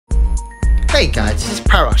Hey guys, this is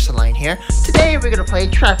Pyroxaline here. Today we're gonna play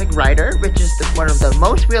Traffic Rider, which is one of the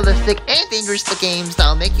most realistic and dangerous games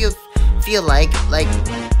that'll make you feel like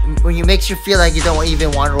when you makes you feel like you don't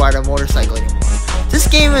even want to ride a motorcycle anymore. This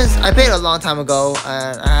game I played it a long time ago,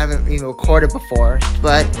 and I haven't even recorded before,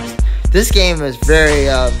 but this game is very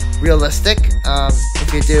realistic.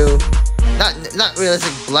 If you do not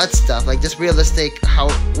realistic blood stuff, like just realistic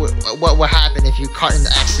what would happen if you caught in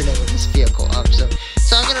an accident with this vehicle.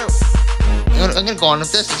 So I'm gonna go on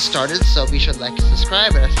with this and start it. So be sure to like and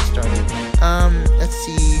subscribe. And let's get started. Let's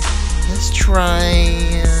see. Let's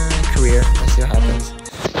try career. Let's see what happens.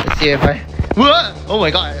 Let's see if I. Whoa! Oh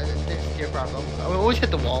my god! This is your problem. I always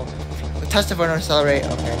hit the wall. Touch the button, accelerate.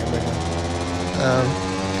 Okay, never mind.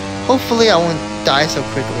 Hopefully I won't die so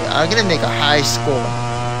quickly. I'm gonna make a high score.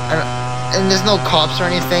 And there's no cops or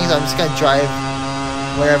anything, so I'm just gonna drive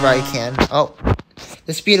wherever I can. Oh,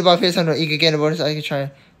 the speed above here, so you can get a bonus. I can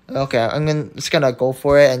try. Okay, I'm just gonna go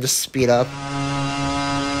for it and just speed up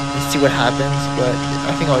and see what happens. But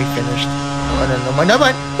I think I'll be finished. Oh no, never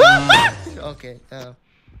mind. Okay, I'm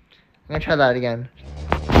gonna try that again.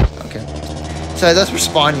 Okay, so it does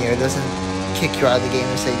respawn you. It doesn't kick you out of the game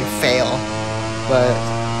and say you fail. But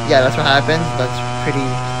yeah, that's what happens. That's pretty.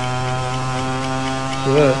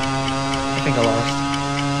 I think I lost.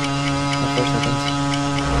 My 4 seconds.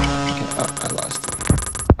 Okay, I lost.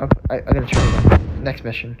 I'm gonna try again. Next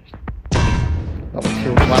mission. Level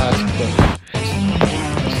 2. Last quick.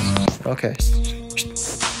 Okay.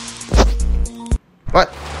 What?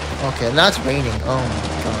 Okay, now it's raining. Oh my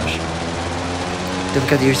gosh.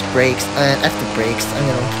 Difficult to use brakes. F the brakes. I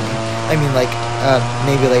mean, okay. I mean, like,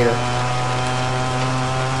 maybe later.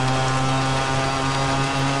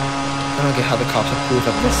 I don't get how the cops approve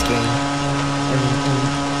of this game. In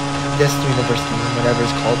this universe game, whatever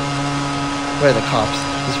it's called. Where are the cops?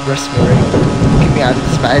 Just arrest me already. Get me out of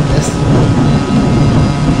this madness.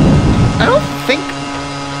 I don't think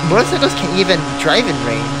motorcycles can even drive in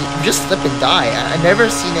rain. You just slip and die. I've never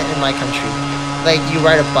seen it in my country. Like, you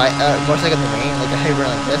ride a motorcycle in the rain, like a heavy rain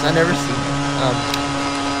like this. I've never seen it.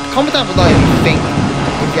 Comment down below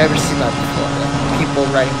if you ever seen that before. Like, people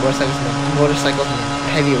riding motorcycles in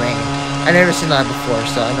heavy rain. I've never seen that before,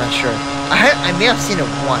 so I'm not sure. I may have seen it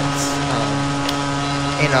once,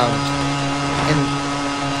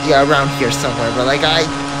 around here somewhere, but like I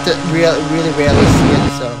really rarely see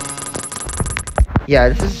it. So yeah,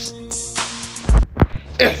 this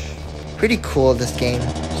is pretty cool. This game.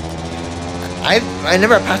 I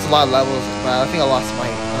never passed a lot of levels, but I think I lost my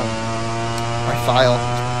file.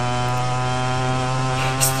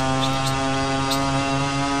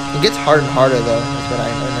 It gets harder and harder though. That's what I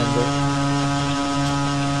remember.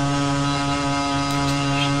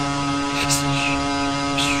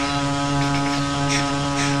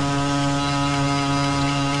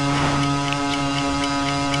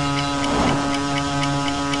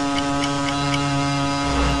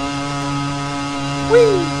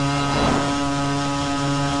 Whee!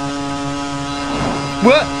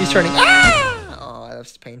 What? He's turning. Ah! Oh,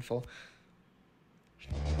 that's painful.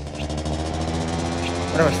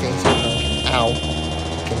 What am I saying? So ow.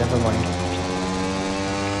 Okay, never mind.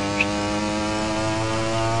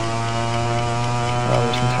 Oh,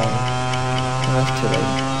 there's some time. Oh, that's too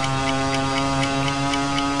late.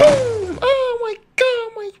 Boom! Oh my god,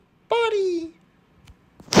 my body!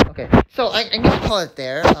 Okay, so I'm gonna call it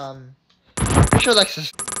there. Sure, Lexus.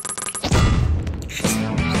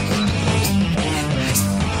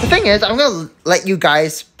 The thing is, I'm gonna let you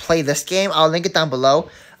guys play this game. I'll link it down below.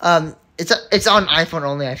 It's on iPhone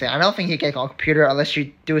only. I think. I don't think you get it on computer unless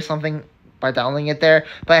you do something by downloading it there.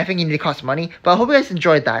 But I think you need to cost money. But I hope you guys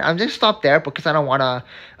enjoyed that. I'm just stop there because I don't wanna.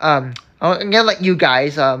 I'm gonna let you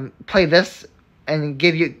guys play this and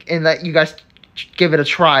let you guys give it a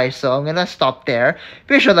try. So I'm gonna stop there.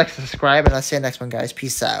 Be sure to like, subscribe, and I'll see you next one, guys.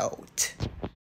 Peace out.